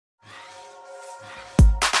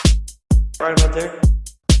Right about there.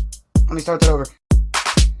 Let me start that over.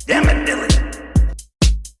 Damn it, Billy.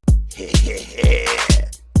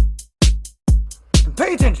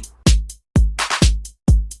 Pay attention.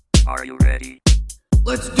 Are you ready?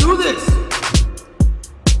 Let's do this.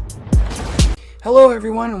 Hello,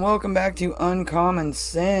 everyone, and welcome back to Uncommon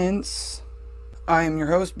Sense. I am your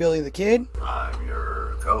host, Billy the Kid. I'm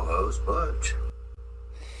your co-host, Butch.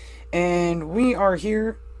 And we are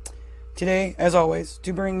here today, as always,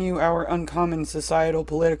 to bring you our uncommon societal,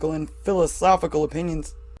 political, and philosophical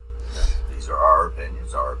opinions. These are our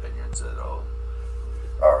opinions that are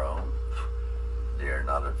our own. They are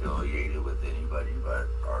not affiliated with anybody but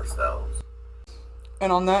ourselves.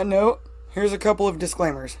 And on that note, here's a couple of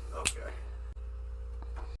disclaimers. Okay.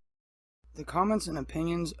 The comments and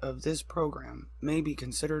opinions of this program may be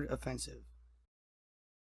considered offensive.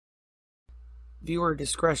 Viewer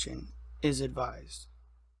discretion is advised.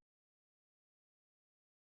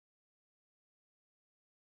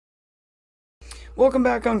 Welcome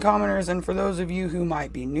back, Uncommoners, and for those of you who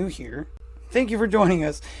might be new here, thank you for joining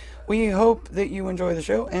us. We hope that you enjoy the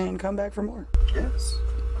show and come back for more. Yes,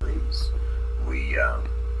 please. We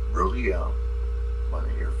really want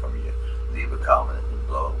to hear from you. Leave a comment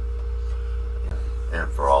below.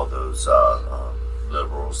 And for all those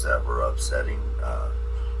liberals that were upsetting,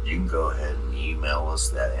 you can go ahead and email us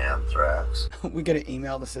that anthrax. We get an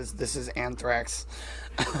email that says, "This is anthrax."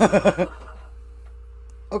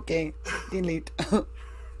 Okay, delete.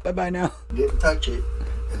 Bye-bye now. Didn't touch it.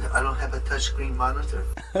 I don't have a touchscreen monitor.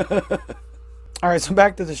 Alright, so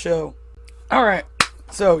back to the show. Alright,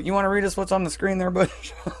 so you want to read us what's on the screen there,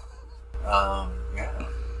 Butch? Yeah.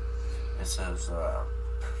 It says,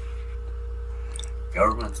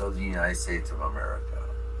 Governments of the United States of America.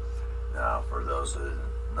 Now, for those who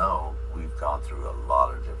didn't know, we've gone through a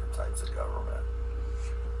lot of different types of government.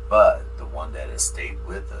 But the one that has stayed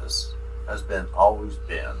with us has always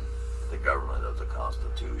been the government of the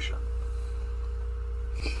Constitution.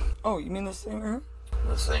 Oh, you mean this thing right here?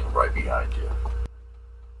 This thing right behind you.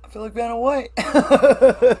 I feel like Vanna White.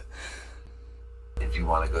 If you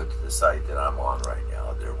want to go to the site that I'm on right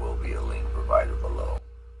now, there will be a link provided below.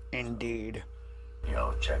 Indeed.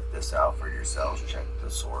 Check this out for yourselves. Check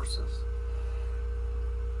the sources.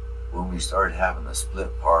 When we started having a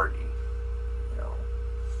split party,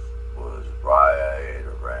 was right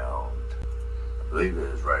around, I believe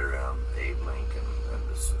it was right around Abe Lincoln and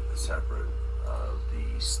the separate of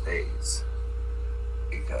the states.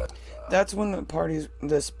 Because that's when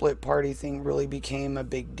the split party thing really became a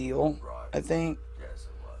big deal, right. I think. Yes,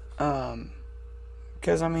 it was.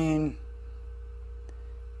 Because,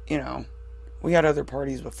 we had other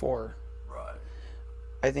parties before. Right.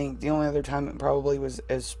 I think the only other time it probably was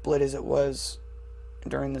as split as it was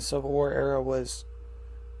during the Civil War era was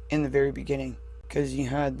in the very beginning, because you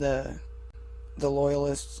had the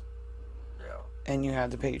Loyalists, Yeah. and you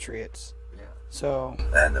had the Patriots. Yeah. So.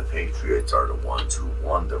 And the Patriots are the ones who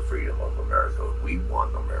won the freedom of America. We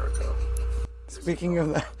won America. Speaking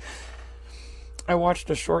of that, I watched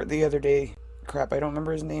a short the other day. Crap, I don't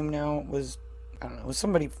remember his name now. It was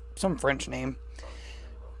some French name.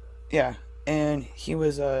 Yeah, and he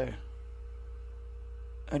was a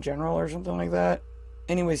general or something like that.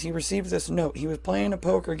 Anyways, he received this note. He was playing a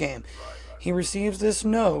poker game. He receives this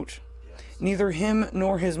note. Neither him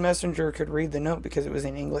nor his messenger could read the note because it was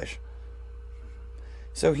in English.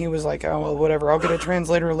 So he was like, oh, well, whatever, I'll get a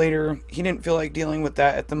translator later. He didn't feel like dealing with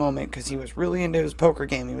that at the moment because he was really into his poker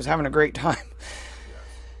game. He was having a great time.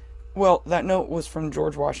 Well, that note was from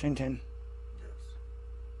George Washington,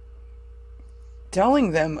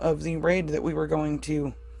 telling them of the raid that we were going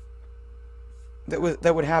to, that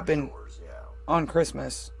would happen on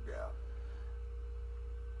Christmas. Yeah.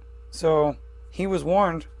 So he was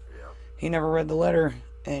warned. Yeah. He never read the letter,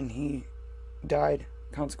 and he died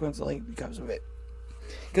consequently because of it.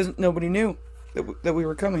 Because nobody knew that we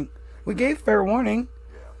were coming. We gave fair warning.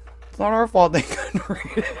 Yeah. It's not our fault they couldn't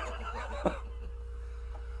read it.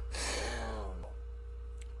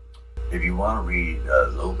 If you want to read a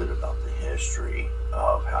little bit about the history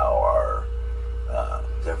of how our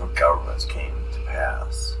different governments came to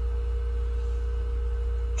pass,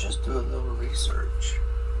 just do a little research.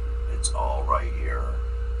 It's all right here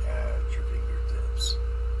at your fingertips.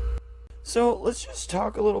 So let's just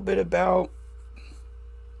talk a little bit about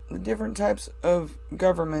the different types of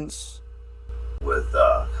governments. With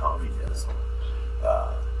communism,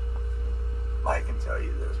 I can tell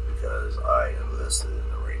you this because I enlisted in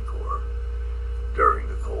the Marine Corps during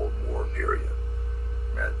the Cold War period,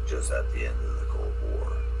 just at the end of the Cold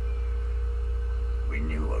War. We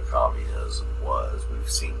knew what communism was. We've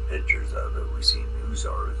seen pictures of it. We've seen news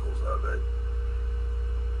articles of it.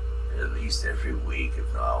 at least every week,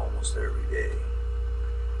 if not almost every day.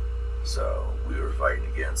 So we were fighting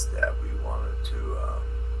against that. We wanted to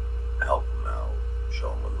help them out, show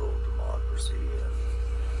them a little democracy,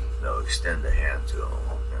 and extend a hand to them,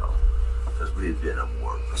 because we had been at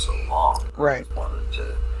war for so long. Right. We wanted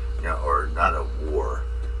to, or not a war,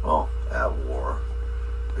 at war,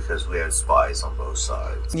 because we had spies on both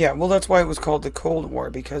sides. Yeah, well, that's why it was called the Cold War,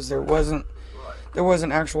 because there wasn't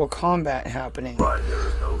actual combat happening. Right, there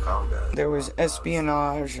was no combat. There was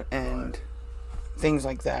espionage and things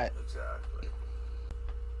like that. Exactly.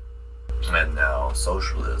 And now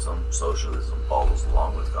socialism follows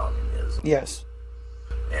along with communism. Yes.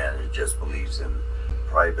 And it just believes in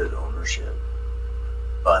private ownership,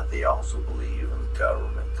 but they also believe in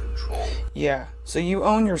government control. Yeah, so you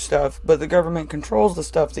own your stuff, but the government controls the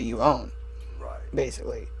stuff that you own. Right.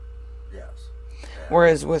 Basically. Yes.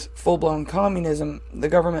 Whereas with full-blown communism, the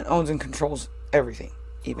government owns and controls everything,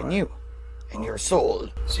 even you and your soul.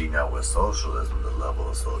 See, now with socialism, the level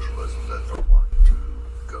of socialism that they're wanting to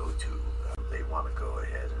go to, they want to go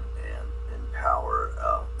ahead and empower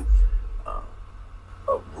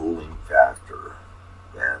a ruling factor.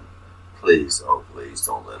 And please don't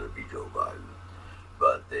let it be Joe Biden.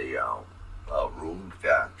 But a ruling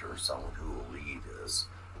factor, someone who will lead us,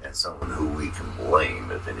 and someone who we can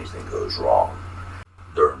blame if anything goes wrong.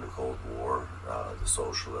 During the Cold War, the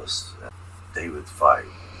socialists, they would fight.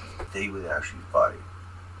 They would actually fight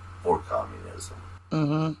for communism.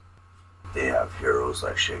 Mm-hmm. They have heroes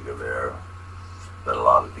like Che Guevara, but a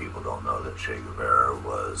lot of people don't know that Che Guevara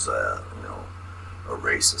was, a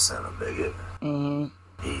racist and a bigot. Mm-hmm.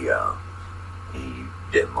 He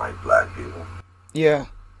didn't like black people. Yeah.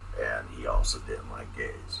 And he also didn't like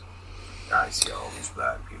gays. I see all these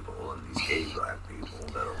black people and these gay black people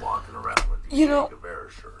that are walking around with these Che Guevara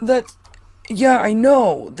shirts. Yeah, I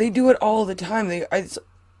know. They do it all the time.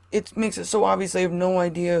 It makes it so obvious they have no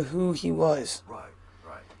idea who he was. Right.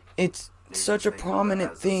 It's such a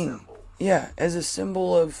prominent thing. Yeah, as a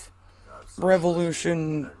symbol of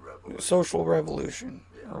revolution, social revolution,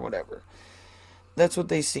 or whatever. That's what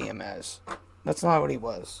they see him as. That's not what he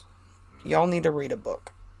was. Y'all need to read a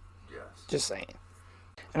book. Yes. Just saying.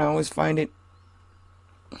 And I always find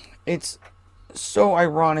it's so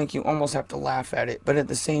ironic you almost have to laugh at it, but at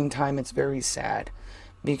the same time it's very sad,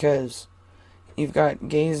 because you've got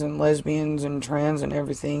gays and lesbians and trans and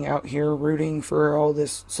everything out here rooting for all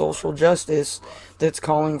this social justice that's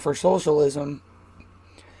calling for socialism,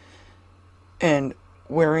 and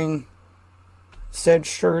wearing said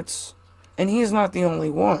shirts, and he's not the only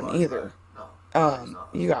one either.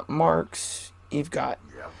 You got Marx, you've got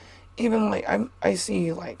even like I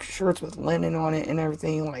see like shirts with Lenin on it and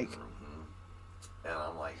everything, like, and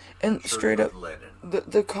I'm like, and straight up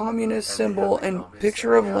the communist symbol and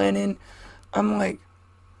picture of Lenin. I'm like,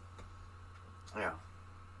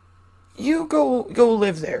 you go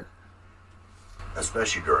live there.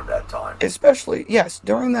 Especially during that time. Especially, yes,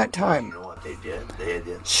 during that time. You know what they did? They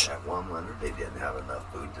didn't, at one winter, they didn't have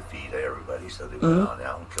enough food to feed everybody, so they went on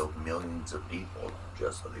out and killed millions of people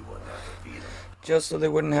just so they wouldn't have to feed them. Just so they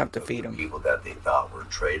wouldn't have to feed them. People that they thought were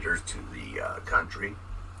traitors to the country,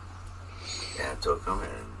 and took them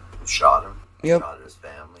and shot him. Yep. Shot his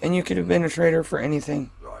family. And you could have been a traitor for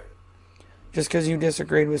anything. Right. Just because you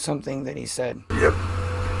disagreed with something that he said. Yep.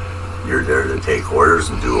 You're there to take orders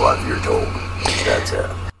and do what you're told. That's it.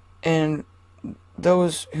 And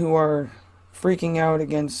those who are freaking out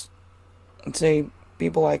against, say,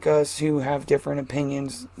 people like us who have different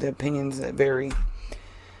opinions, the opinions that vary,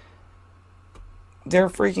 they're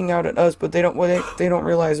freaking out at us, but what they don't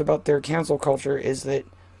realize about their cancel culture is that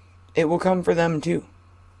it will come for them too.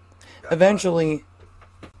 Eventually,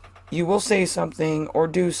 you will say something or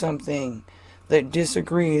do something that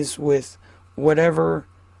disagrees with whatever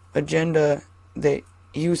agenda that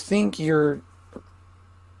you think you're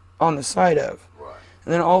on the side of. Right.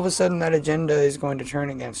 And then all of a sudden that agenda is going to turn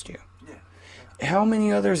against you. Yeah. How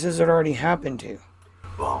many others has it already happened to?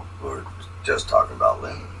 Well, we're just talking about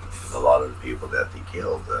Lenin. A lot of the people that they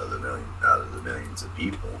killed, out of the millions of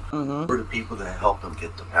people, were the people that helped them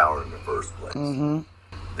get to power in the first place. Mm-hmm.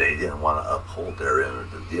 They didn't want to uphold their end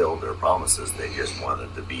of the deal, their promises. They just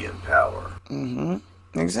wanted to be in power. Mm-hmm.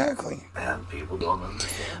 Exactly. And people don't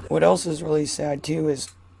understand it. What else is really sad too is,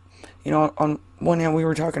 on one hand we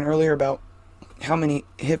were talking earlier about how many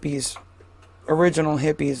original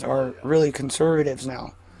hippies are really conservatives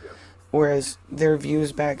now. Yep. Whereas their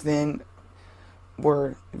views back then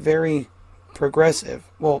were very progressive.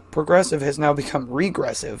 Well, progressive has now become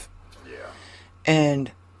regressive. Yeah.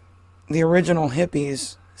 And the original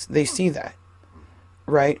hippies, they see that,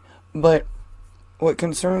 right? But what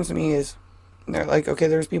concerns me is They're like, okay,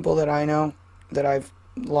 there's people that I know that I've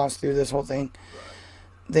lost through this whole thing.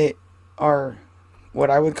 They are what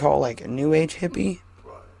I would call like a new age hippie.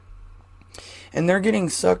 And they're getting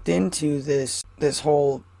sucked into this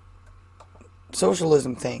whole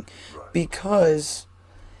socialism thing because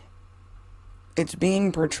it's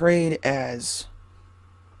being portrayed as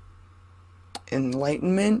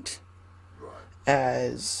enlightenment,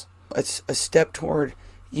 as a step toward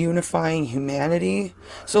unifying humanity.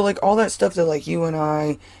 So like all that stuff that like you and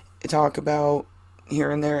I talk about here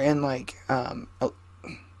and there, and like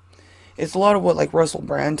it's a lot of what like Russell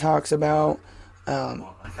Brand talks about.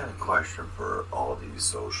 Well, I got a question for all these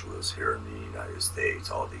socialists here in the United States,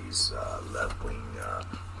 all these left-wing,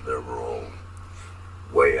 liberal,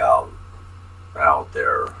 way out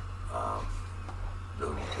there,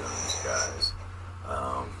 Looney Tunes guys.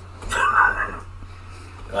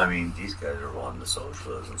 I mean, these guys are wanting the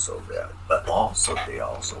socialism so bad, but also they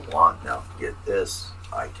also want, now get this,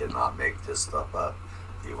 I cannot make this stuff up,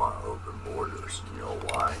 they want open borders. You know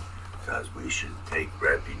why? Because we should take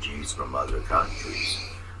refugees from other countries.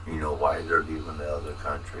 You know why they're leaving the other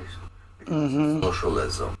countries? Because of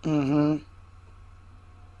socialism.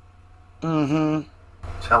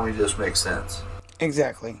 Tell me this makes sense.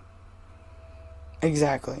 Exactly.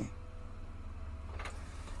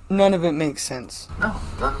 None of it makes sense. No,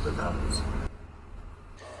 none of it does.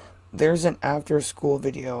 There's an after school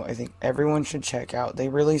video I think everyone should check out. They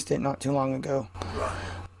released it not too long ago.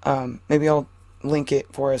 Maybe I'll link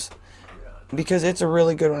it for us. Because it's a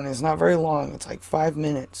really good one. It's not very long. It's like 5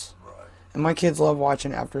 minutes. And my kids love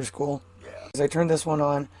watching after school. I turned this one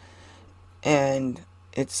on, and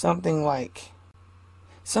it's something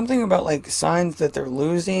about like signs that they're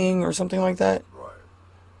losing or something like that.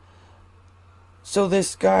 So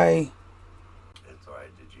this guy,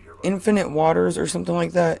 Infinite Waters or something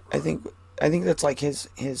like that. I think that's like his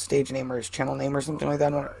stage name or his channel name or something like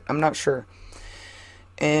that. I'm not sure.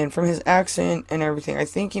 And from his accent and everything, I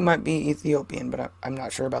think he might be Ethiopian, but I'm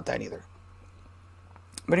not sure about that either.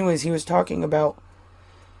 But anyways, he was talking about,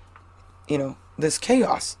 you know, this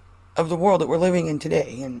chaos of the world that we're living in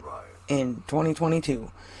today in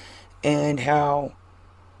 2022. And how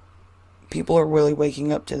people are really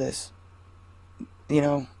waking up to this. You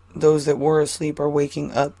know, those that were asleep are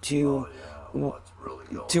waking up to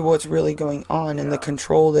what's really going on and the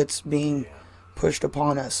control that's being pushed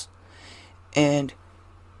upon us. And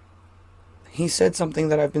he said something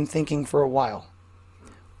that I've been thinking for a while.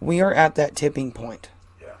 We are at that tipping point.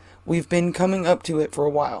 We've been coming up to it for a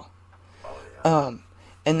while. And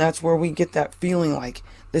that's where we get that feeling like,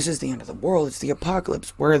 this is the end of the world. It's the apocalypse.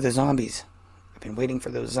 Where are the zombies? I've been waiting for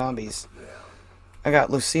those zombies. I got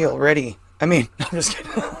Lucille ready. I mean, I'm just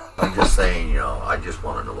kidding. I'm just saying, you know, I just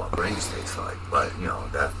want to know what brains taste like. But, you know,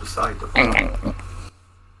 that's beside the point.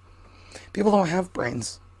 People don't have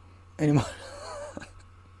brains anymore.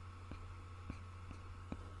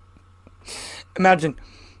 Imagine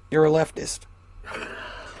you're a leftist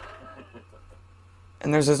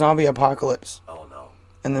and there's a zombie apocalypse. Oh no.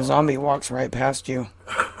 And the zombie walks right past you.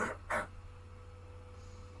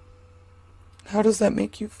 How does that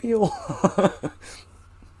make you feel?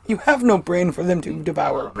 You have no brain for them to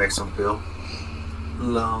devour. Makes them feel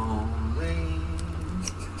lonely.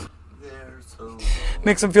 They're so lonely.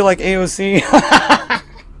 Makes them feel like AOC.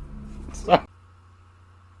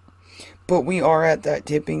 But we are at that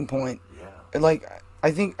tipping point. Like,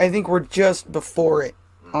 I think we're just before it,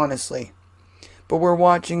 honestly. But we're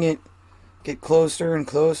watching it get closer and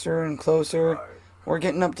closer and closer. We're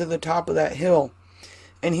getting up to the top of that hill.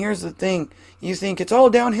 And here's the thing. You think it's all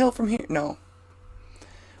downhill from here? No.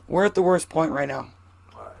 We're at the worst point right now.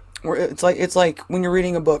 It's like when you're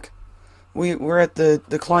reading a book. We're at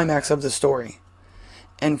the climax of the story.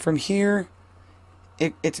 And from here,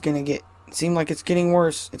 it's going to seem like it's getting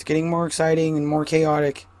worse. It's getting more exciting and more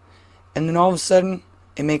chaotic. And then all of a sudden,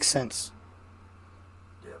 it makes sense.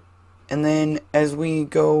 And then as we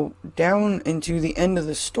go down into the end of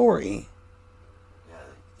the story,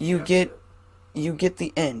 you get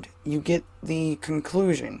the end. You get the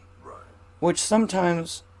conclusion, which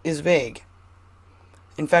sometimes is vague.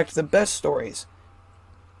 In fact, the best stories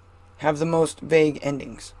have the most vague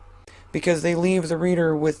endings because they leave the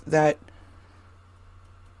reader with that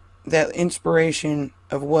inspiration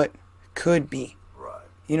of what could be.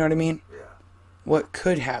 You know what I mean? What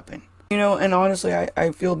could happen. You know, and honestly,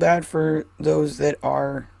 I feel bad for those that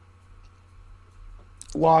are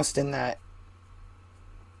lost in that.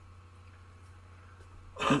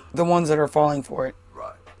 The ones that are falling for it.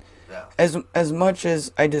 As much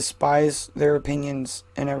as I despise their opinions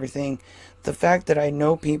and everything, the fact that I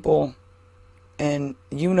know people and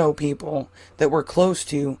you know people that we're close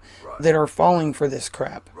to Right. that are falling for this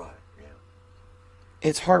crap. Right. Yeah.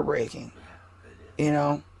 It's heartbreaking. Yeah. It is. You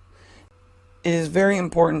know, it is very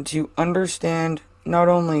important to understand not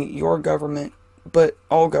only your government, but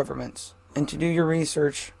all governments, and to do your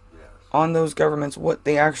research Yes. on those governments, what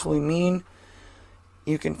they actually mean.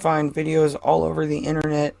 You can find videos all over the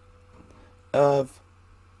internet of,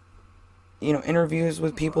 you know, interviews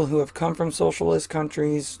with people who have come from socialist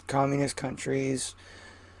countries, communist countries,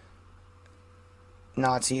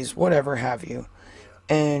 Nazis, whatever have you,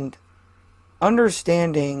 and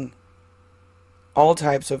understanding all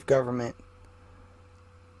types of government.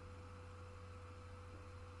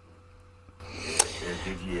 It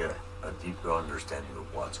gives you a deeper understanding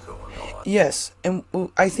of what's going on. Yes, and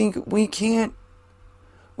I think we can't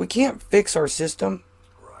fix our system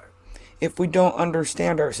Right. if we don't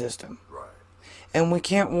understand our system. Right. And we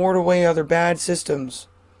can't ward away other bad systems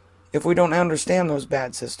if we don't understand those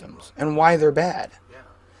bad systems and why they're bad. Yeah.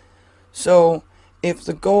 So, if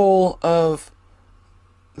the goal of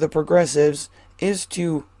the progressives is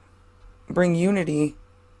to bring unity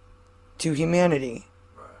to humanity,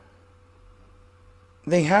 Right.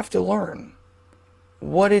 they have to learn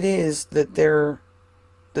what it is that they're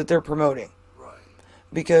promoting. Right.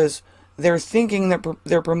 Because they're thinking that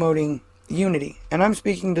they're promoting unity. And I'm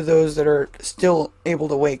speaking to those that are still able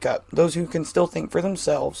to wake up. Those who can still think for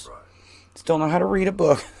themselves. Right. Still know how to read a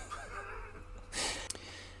book.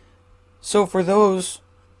 So for those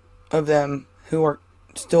of them who are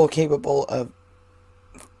still capable of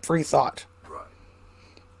free thought, Right.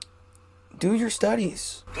 do your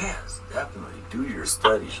studies. Yes, definitely. Do your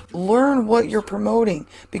studies. Learn what you're promoting.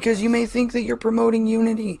 Because you may think that you're promoting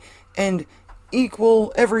unity and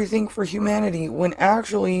equal everything for humanity when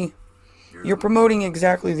actually you're promoting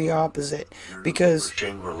exactly the opposite. Because for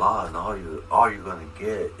Shangri-La, and all you're going to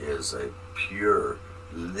get is a pure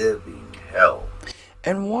living hell.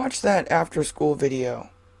 and watch that after school video.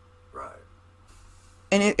 Right.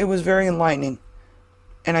 And it was very enlightening.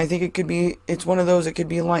 And I think it's one of those that could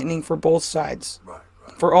be enlightening for both sides. Right.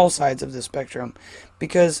 Right. For all sides of the spectrum.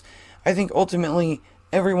 Because I think ultimately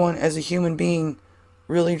everyone as a human being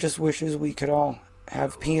really just wishes we could all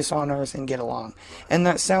have peace on earth and get along. And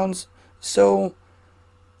that sounds so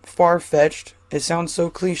far-fetched. It sounds so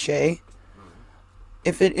cliche.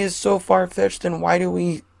 If it is so far-fetched, then why do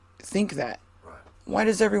we think that? Right. Why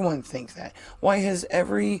does everyone think that? Why has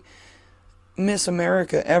every Miss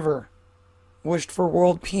America ever wished for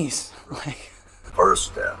world peace? Like,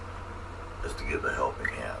 First step is to give a helping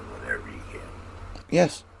hand whenever you can.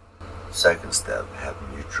 yes. Second step, have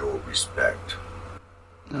mutual respect.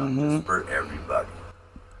 Just for everybody.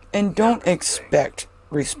 And don't expect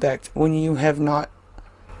respect when you have not.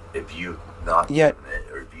 If you've not Yet. given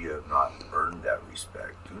it, or if you have not earned that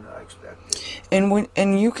respect, do not expect it.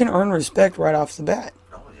 And you can earn respect right off the bat.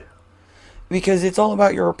 Oh yeah. Because it's all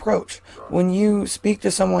about your approach. When you speak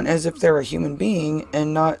to someone as if they're a human being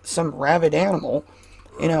and not some rabid animal,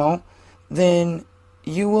 you know, then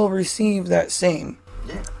you will receive that same.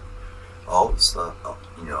 Yeah. All the stuff.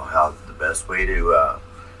 You know how the best way to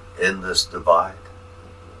end this divide?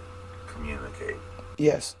 Communicate.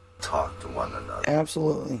 Yes, Talk to one another.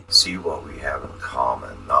 absolutely. See what we have in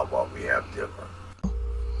common, not what we have different.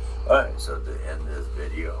 Alright, so to end this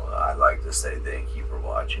video, I'd like to say thank you for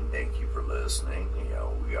watching, thank you for listening. You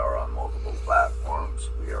know, we are on multiple platforms.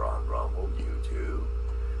 We are on Rumble, YouTube,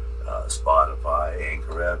 Spotify,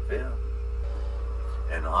 Anchor FM.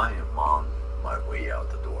 And I am on my way out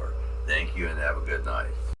the door. Thank you and have a good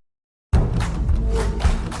night.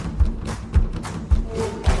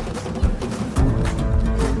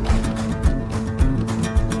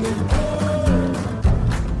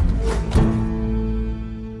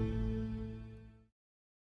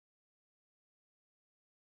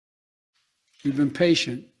 We've been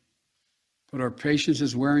patient, but our patience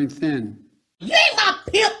is wearing thin.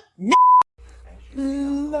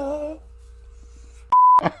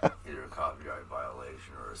 Either a copyright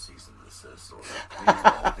violation or a cease and desist order. Please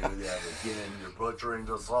don't do that again. You're butchering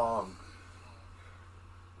the song.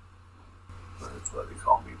 That's why they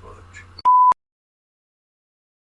call me Butch.